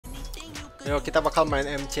Yuk kita bakal main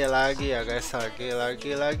MC lagi ya guys.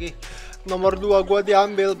 Lagi. Nomor 2 gua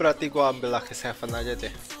diambil, berarti gua ambil Lucky 7 aja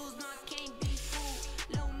deh.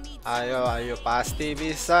 Ayo pasti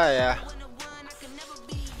bisa ya.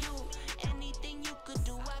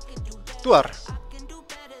 Tuar.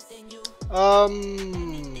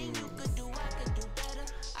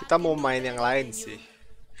 Kita mau main yang lain sih.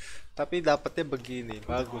 Tapi dapetnya begini,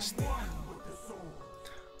 bagus nih.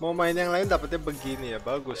 Mau main yang lain dapetnya begini ya,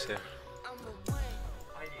 bagus ya.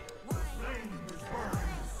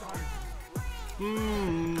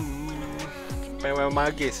 Pengen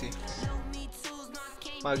mage sih.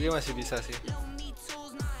 Mage masih bisa sih.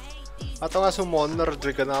 Atau nggak summoner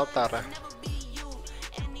Dragon Altar ya.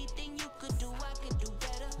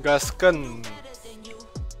 Gasken.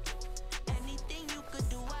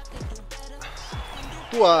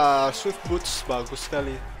 Wah, Swift Boots bagus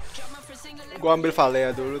sekali. Gua ambil Valea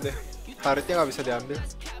dulu deh. Taritnya nggak bisa diambil.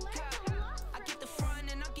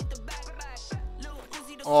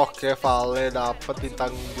 Oke, Vale dapet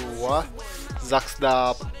bintang 2, Zax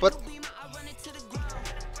dapet,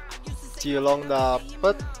 Cilong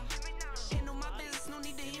dapet.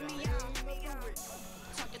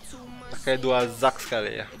 Pakai 2 Zax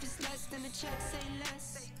kali ya.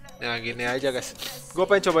 Ya gini aja guys. Gue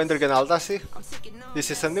pengen cobain Dragon Alta sih. Di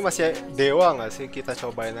season ini masih dewa nggak sih? Kita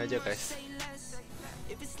cobain aja guys.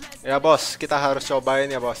 Ya bos, kita harus cobain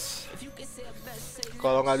ya bos.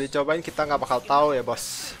 Kalau nggak dicobain kita nggak bakal tahu ya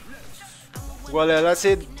bos. Gue lihat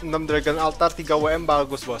sih 6 Dragon Altar 3 WM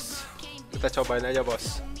bagus bos. Kita cobain aja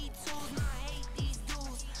bos.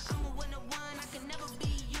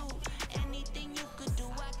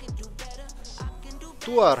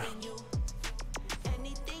 Tuar.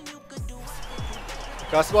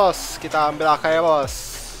 Gas bos, kita ambil AK ya bos.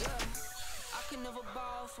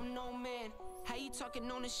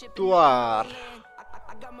 Tuar.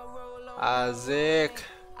 Azik.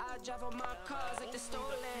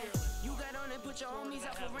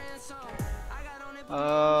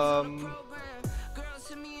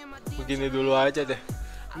 Begini dulu aja deh.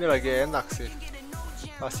 Ini lagi enak sih.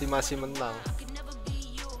 Masih menang.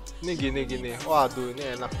 Ini gini. Waduh,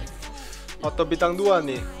 ini enak. Auto bintang 2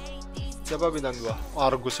 nih. Siapa bintang 2? Oh,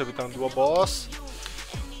 Argusnya bintang 2 bos.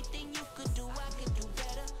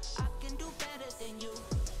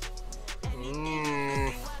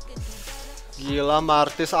 Gila,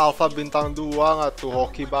 Martis Alpha bintang 2 nggak tuh?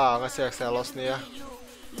 Hoki banget sih Excelos nih ya.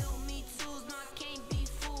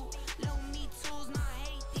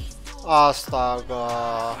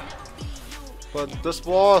 Astaga, pedes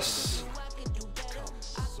bos.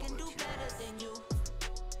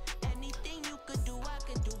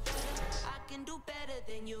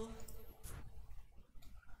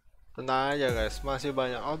 Tenang aja guys, masih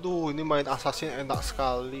banyak. Aduh, ini main assassin enak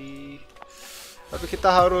sekali. Tapi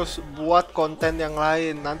kita harus buat konten yang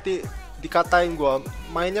lain. Nanti dikatain gua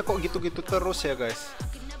mainnya kok gitu-gitu terus ya guys.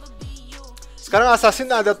 Sekarang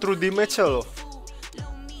assassin ada true damage loh.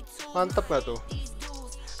 Mantep gak tuh?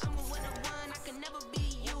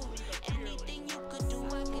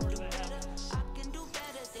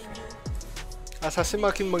 Assassin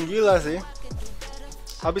makin menggila sih.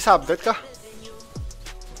 Habis update kah?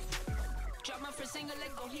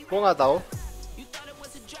 Gua nggak tahu.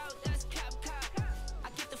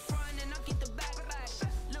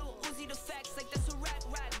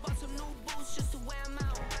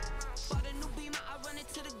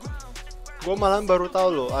 Gue malah baru tahu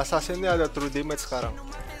loh, Assassin ini ada true damage sekarang.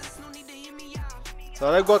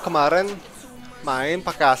 Soalnya gue kemarin main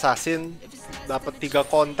pakai Assassin, dapat 3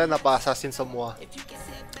 konten apa Assassin semua.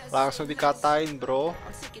 Langsung dikatain bro,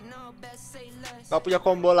 gak punya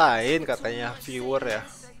combo lain katanya viewer ya.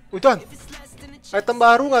 Udah, item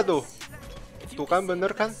baru nggak tuh? Tuh kan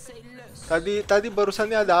bener kan? Tadi barusan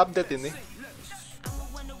ini ada update ini.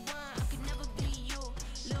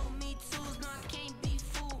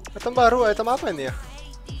 Item baru, item apa ini ya?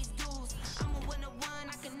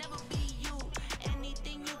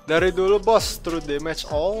 Dari dulu bos, true damage.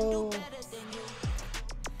 Oh.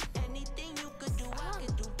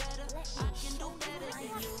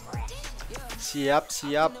 Siap.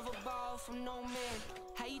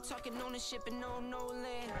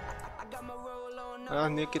 Nah,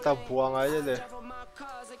 ini kita buang aja deh.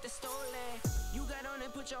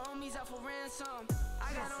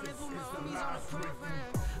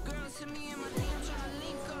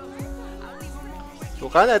 Tuh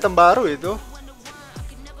kan item baru itu.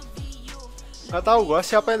 Gak tahu gua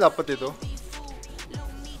siapa yang dapet itu.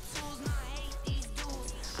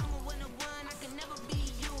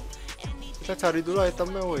 Kita cari dulu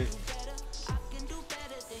itemnya woi.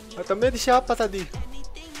 Itemnya di siapa tadi?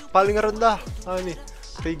 Paling rendah. Ah ini,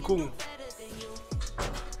 Rigung.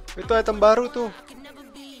 Itu item baru tuh.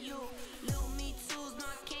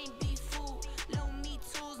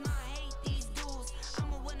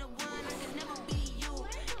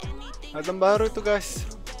 Item baru itu guys.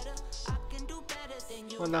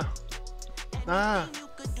 Mana? Nah,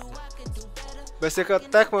 basic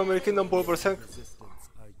attack memiliki 60%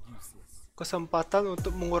 kesempatan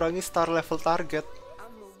untuk mengurangi star level target.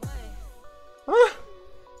 Hah?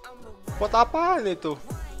 Buat apaan itu?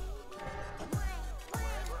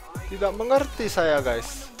 Tidak mengerti saya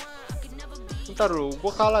guys. Bentar dulu,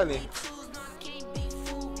 gua kalah nih.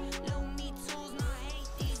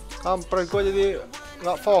 Kampret, gua jadi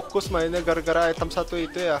nggak fokus mainnya gara-gara item satu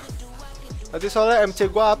itu ya. Tadi soalnya MC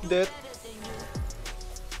gua update.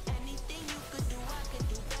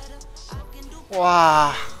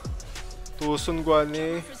 Wah, tusun gua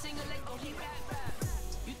nih.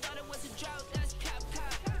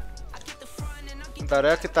 Bentar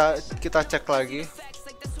ya, kita cek lagi.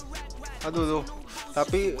 Aduh tuh,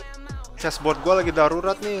 tapi chessboard gua lagi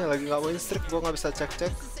darurat nih, lagi nggak win streak, gua nggak bisa cek.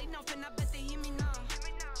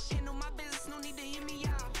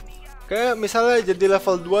 Kayak misalnya jadi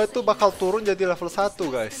level 2 itu bakal turun jadi level 1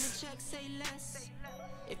 guys.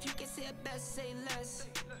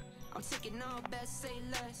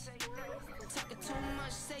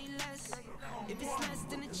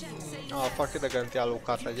 Apa kita ganti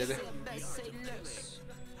Alucard aja deh.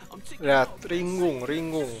 Lihat,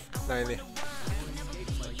 ringgung. Nah ini.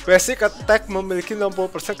 Basic attack memiliki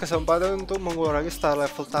 60% kesempatan untuk mengurangi star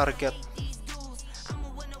level target.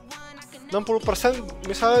 60%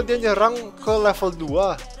 misalnya dia nyerang ke level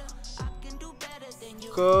 2,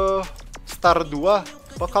 ke star 2,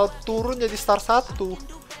 bakal turun jadi star 1.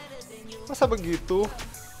 Masa begitu?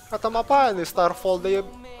 Kata apa ini? Starfall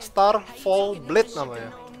Blade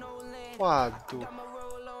namanya. Waduh,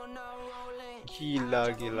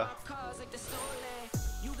 gila.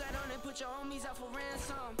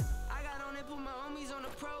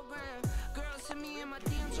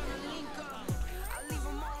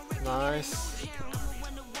 Nice.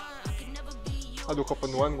 Aduh,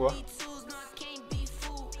 kepenuhan gua.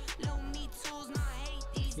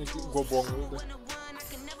 Ini gua buang dulu deh.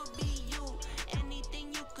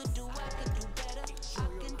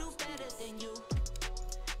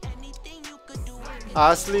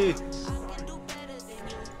 Asli.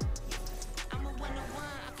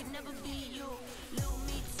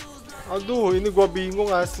 Aduh, ini gua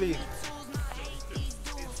bingung asli.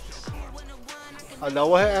 Ada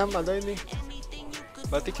WM, ada ini.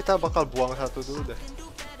 Berarti kita bakal buang satu dulu deh.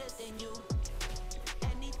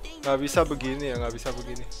 Nggak bisa begini ya, nggak bisa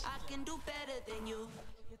begini.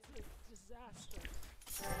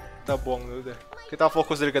 Kita buang dulu deh. Kita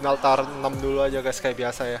fokus dari altar 6 dulu aja guys, kayak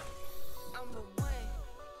biasa ya.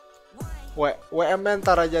 WM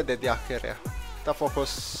ntar aja deh di akhir ya. Kita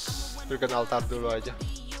fokus dari altar dulu aja.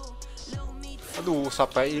 Aduh,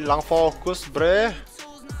 sampai hilang fokus bre.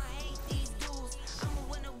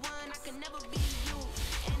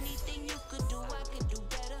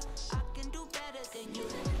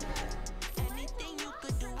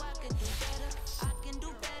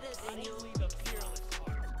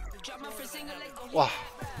 Wah,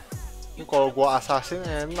 ini kalau gua assassin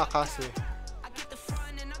enak asli.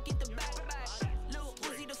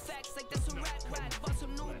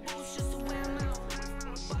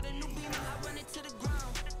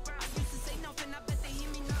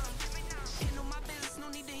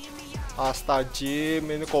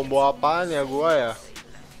 Astagfirullah, ini combo apaan ya gua ya?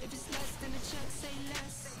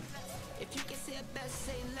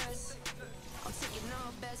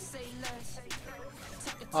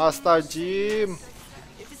 Astagfirullah.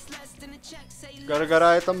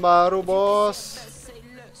 Gara-gara item baru, bos.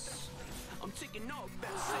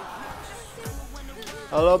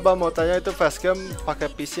 Halo Bang, mau tanya itu facecam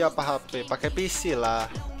pakai PC apa HP? Pakai PC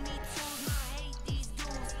lah.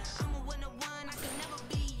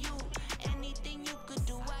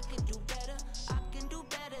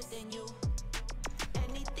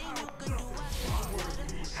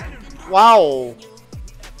 Wow.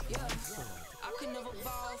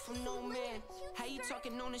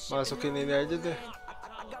 Masukin ini aja deh.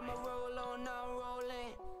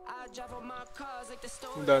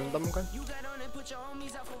 Dantem kan.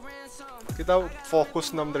 Kita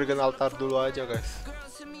fokus 6 Dragon Altar dulu aja guys.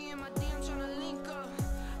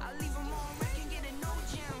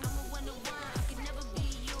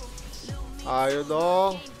 Ayo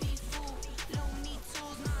dong.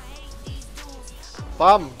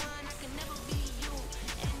 Pam.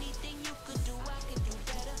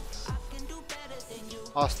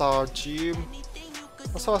 Astagfirullah.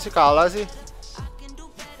 Masa masih kalah sih?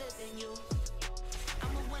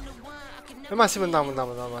 Masih menang.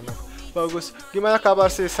 Bagus. Gimana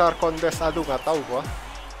kabar si Sarkondes? Aduh, nggak tahu gua.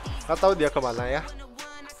 Nggak tahu dia kemana ya.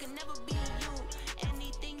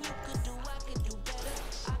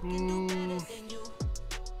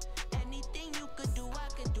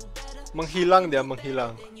 Menghilang dia,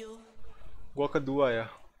 menghilang. Gua kedua ya.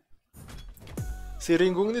 Si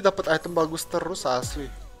Ringgung ini dapat item bagus terus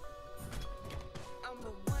asli.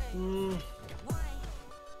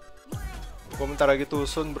 Gua bentar lagi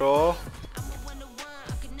tusun, bro.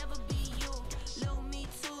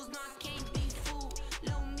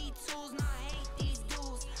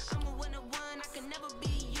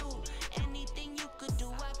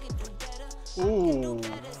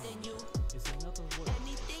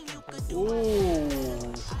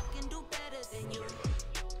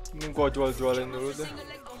 Ini gua jual-jualin dulu deh.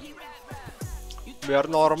 Biar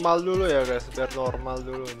normal dulu ya guys, biar normal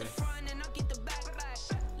dulu nih.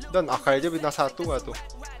 Dan AK aja bintang 1 nggak tuh?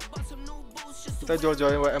 Kita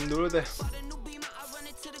jual-jualin WM dulu deh.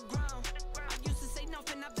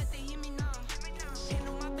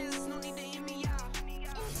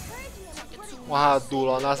 Waduh,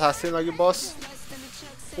 lawan assassin lagi bos.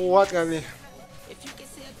 Kuat kan nih?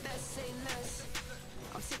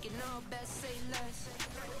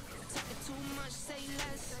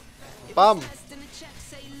 Pam.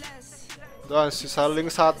 Dan sisa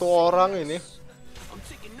link 1 orang ini.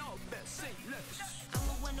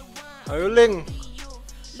 Ayo link.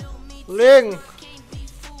 Link.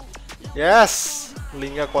 Yes.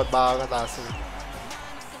 Linknya kuat banget asli.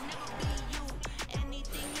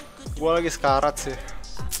 Gua lagi sekarat sih.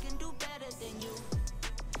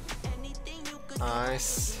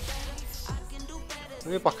 Nice.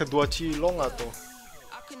 Ini pakai 2 cilong nggak tuh?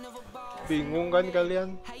 Bingung kan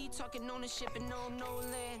kalian?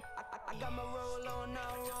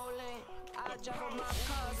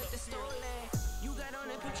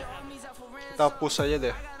 Kita push aja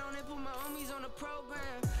deh.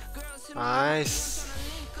 Nice.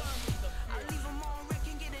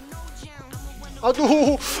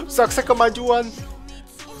 Aduh, Zakse kemajuan.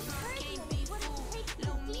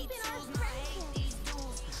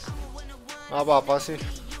 Apa-apa sih.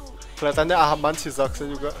 Kelihatannya aman sih Zakse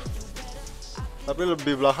juga. Tapi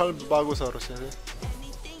lebih belakang lebih bagus harusnya sih.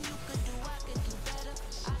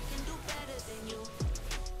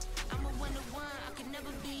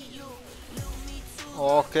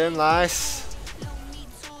 Oke, nice.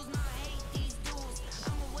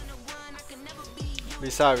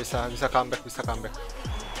 Bisa comeback,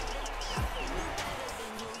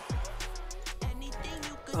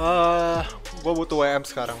 Gue butuh WM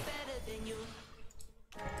sekarang.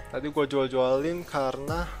 Tadi gue jual-jualin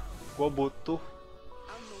karena gue butuh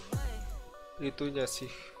itunya sih.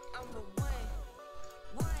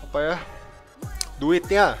 Apa ya?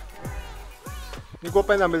 Duitnya. Ini gue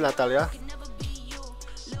pengen ambil Natal ya.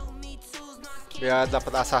 Biar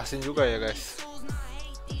dapat assassin juga ya guys.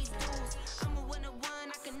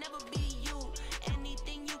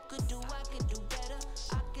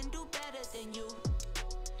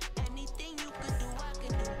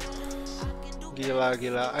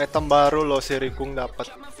 Gila, item baru loh si Ringgung dapat.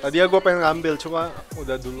 Tadi ya gue pengen ngambil, cuma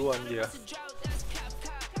udah duluan dia.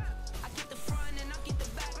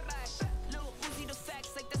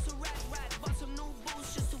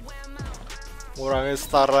 Ngurangin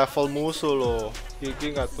star level musuh loh.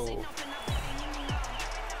 Gigi nggak tuh?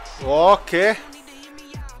 Oke.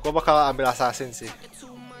 Gue bakal ambil assassin sih.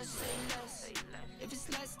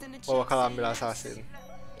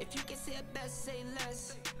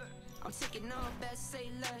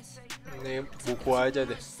 Ini buku aja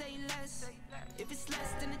deh.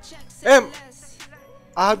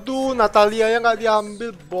 Aduh, Natalia yang nggak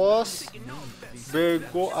diambil bos.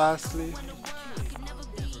 Bego asli.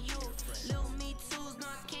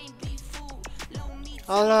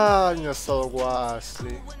 Alah, nyesel gua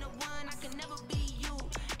asli.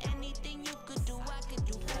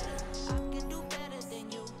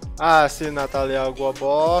 Si Natalia gua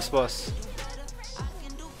bos.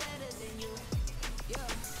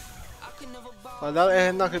 Padahal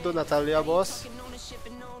enak itu Natalia bos.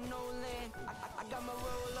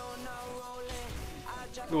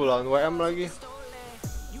 Duh, lawan WM lagi.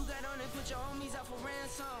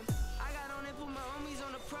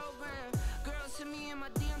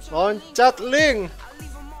 Loncat Link.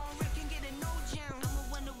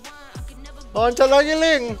 Loncat lagi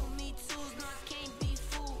Link.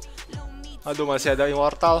 Aduh, masih ada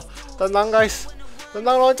immortal. Tenang guys.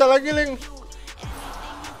 Tenang, loncat lagi Link.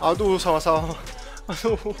 Aduh, sama-sama.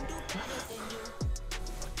 Aduh.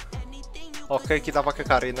 Oke, kita pakai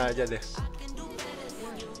Karina aja deh.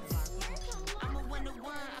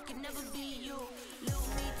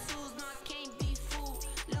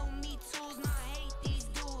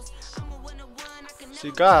 Si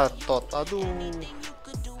Gatot, aduh.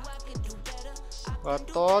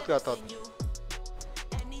 Gatot.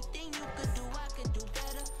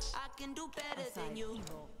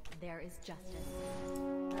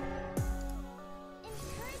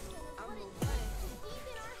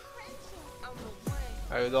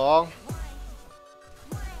 Ayo dong.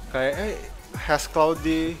 Kayak Has Cloud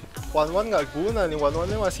di 1-1 nggak guna nih. 1-1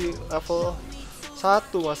 nya masih level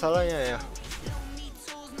 1 masalahnya ya.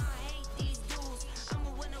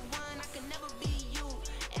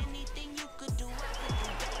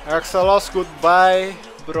 Excelos goodbye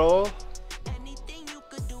bro.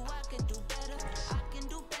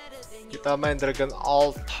 Kita main Dragon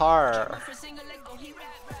Altar.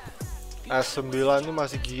 S9 ini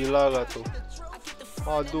masih gila gak tuh?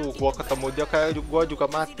 Aduh, gua ketemu dia kayak gua juga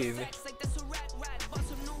mati nih.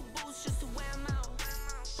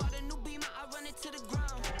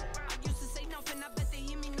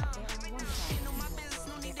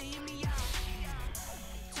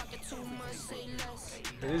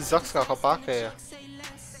 Ini Zax gak kepake ya?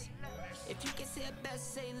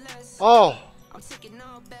 Oh,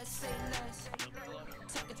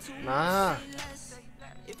 nah,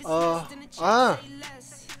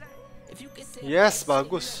 yes,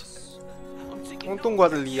 bagus. Untung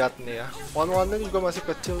gua lihat nih ya. One-one-nya juga masih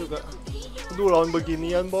kecil juga. Aduh, lawan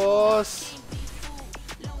beginian bos.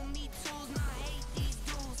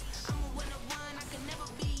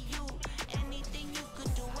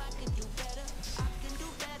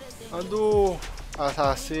 Aduh,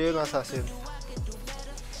 assassin.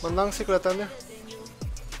 Menang sih kelihatannya.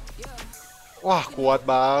 Wah, kuat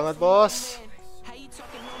banget bos.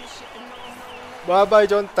 Bye bye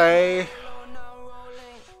John Tay.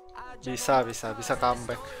 Bisa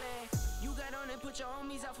comeback.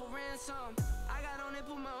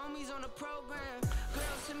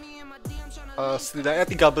 Setidaknya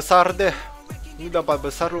 3 besar deh. Ini udah 4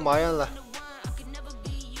 besar lumayan lah.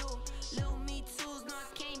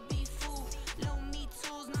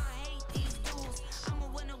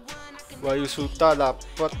 Bayu Suta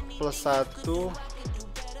dapat +1.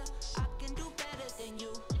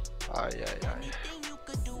 Ay.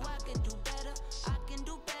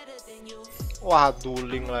 Wah,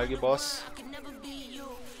 dueling lagi bos.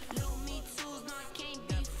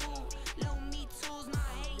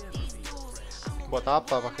 Buat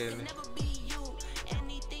apa pakai ini?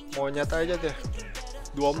 Monyet aja deh.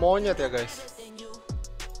 2 monyet ya guys.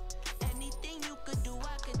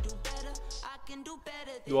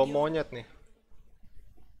 2 monyet nih.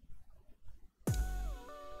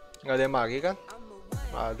 Nggak ada yang magi kan?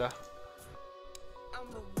 Nggak ada.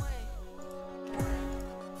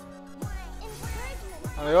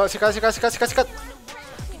 Ayo sikat.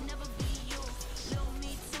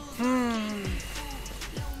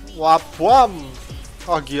 Wapwam.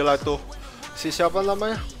 Wah gila tuh. Si siapa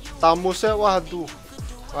namanya? Tamusnya, waduh.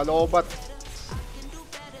 Nggak ada obat.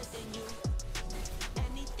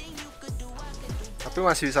 Tapi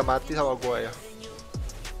masih bisa mati sama gua ya.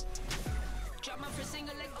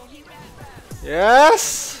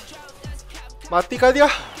 Yes. Mati kah dia?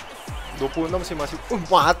 26 sih masih.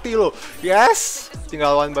 Mati loh. Yes.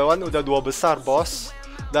 Tinggal 1 by 1 udah 2 besar, bos.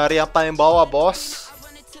 Dari yang paling bawah, bos.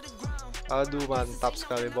 Aduh, mantap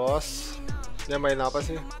sekali, bos. Dia main apa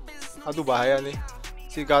sih? Aduh, bahaya nih.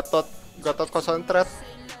 Si Gatot concentrate.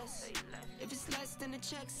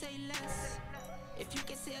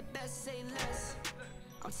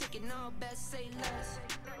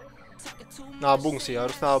 Nabung sih,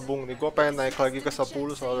 harus nabung nih. Gue pengen naik lagi ke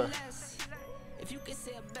 10 soalnya.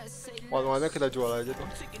 One-one-nya kita jual aja tuh.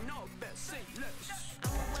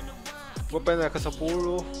 Gue pengen naik ke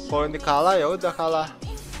 10. Kalau ini kalah ya udah kalah.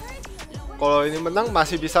 Kalau ini menang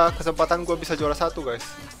masih bisa kesempatan gue bisa juara 1 guys.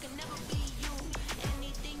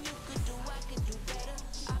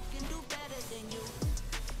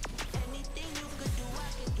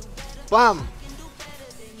 Bam.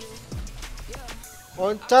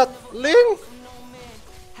 Loncat, link.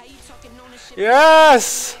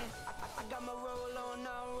 Yes.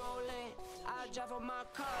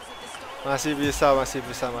 Masih bisa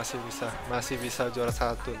juara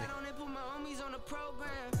 1 nih.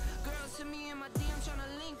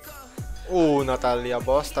 Natalia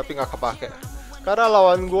bos, tapi nggak kepake. Karena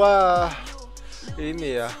lawan gua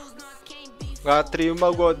ini ya, nggak terima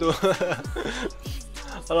gua tuh.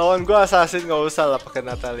 Lawan gua assassin, nggak usah lah pakai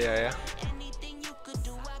Natalia ya.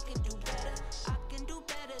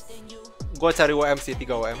 Gua cari WM sih,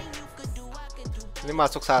 3 WM. Ini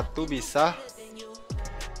masuk 1 bisa.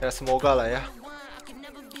 Ya semoga lah ya.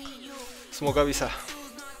 Semoga bisa.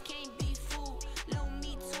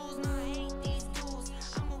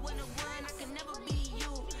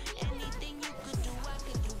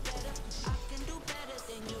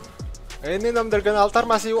 Ini 6 Dragon Altar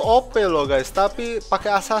masih OP loh guys, tapi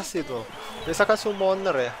pakai assassin loh. Biasa kan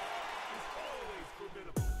summoner ya.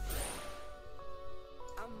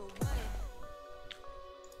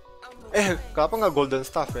 Kenapa nggak golden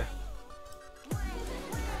staff ya?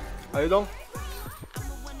 Ayo dong.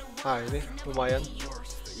 Ah ini lumayan.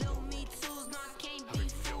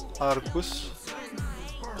 Argus,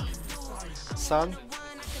 Sun,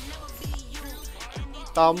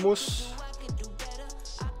 Tamus.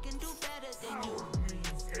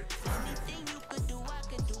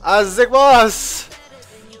 Asik bos.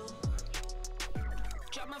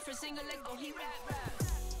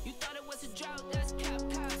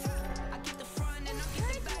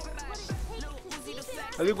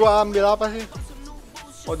 Tadi gua ambil apa sih?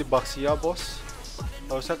 Oh di Baksia bos.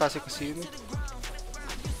 Harusnya kasih ke sini.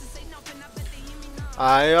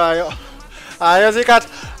 Ayo sikat.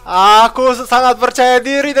 Aku sangat percaya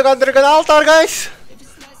diri dengan Dragon Altar guys.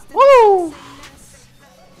 Woo.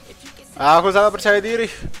 Aku sangat percaya diri.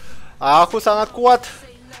 Aku sangat kuat.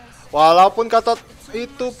 Walaupun kata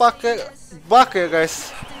itu pakai bug ya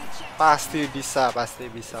guys. Pasti bisa.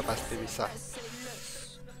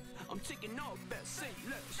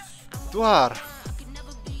 Duar.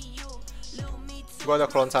 Gua ada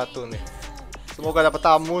clone 1 nih. Semoga dapat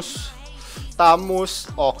Tamus.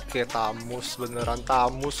 Oke, Tamus beneran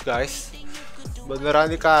Tamus guys.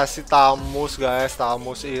 Beneran dikasih Tamus guys.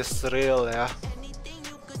 Tamus is real ya.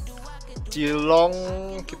 Cilong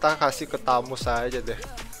kita kasih ke Tamus aja deh.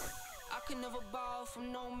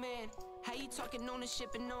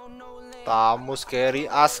 Tamus carry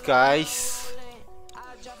us guys.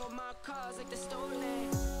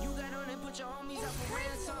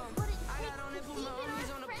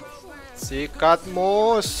 Sikat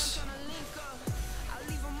mus.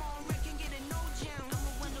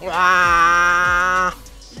 Wah.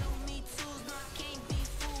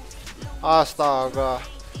 Astaga.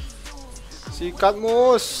 Sikat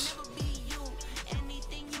mus.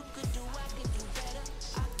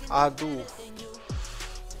 Aduh.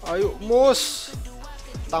 Ayo mus.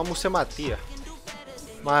 Tamusnya mati ya.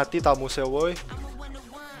 Mati tamusnya woi.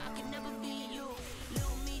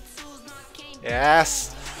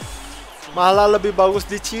 Yes. Malah lebih bagus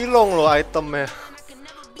di Cilong loh itemnya.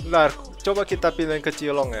 Bentar, coba kita pindahin ke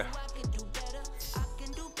Cilong ya.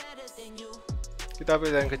 Kita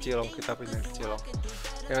pindahin ke Cilong.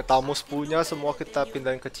 Yang Tamus punya semua kita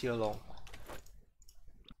pindahin ke Cilong.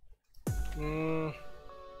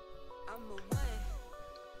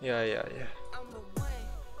 Ya.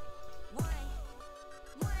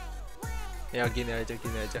 Ya gini aja.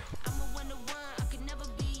 Gini aja.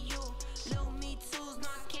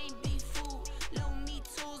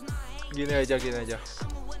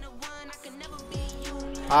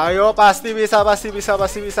 Ayo pasti bisa.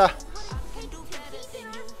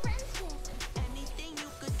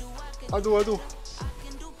 Aduh.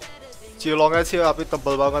 Cilongnya sih api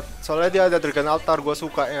tebel banget. Soalnya dia ada Dragon Altar, gue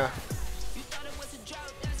sukanya.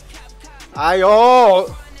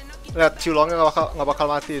 Ayo. Lihat Cilongnya nggak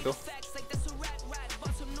bakal mati itu.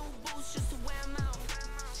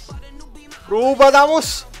 Rubah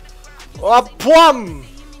Tamus. Wah, buam.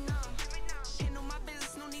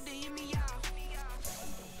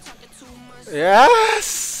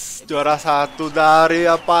 Yes, juara 1 dari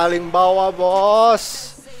yang paling bawah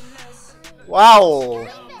bos. Wow,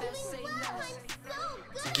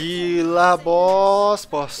 gila bos.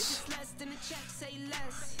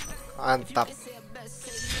 Mantap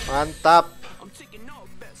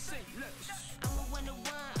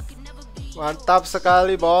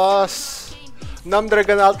sekali bos. 6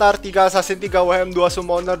 Dragon Altar, 3 Assassin, 3 WM, 2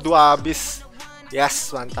 Summoner, 2 habis.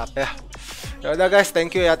 Yes, mantap ya. Ya udah guys,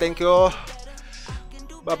 thank you.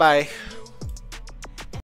 Bye bye.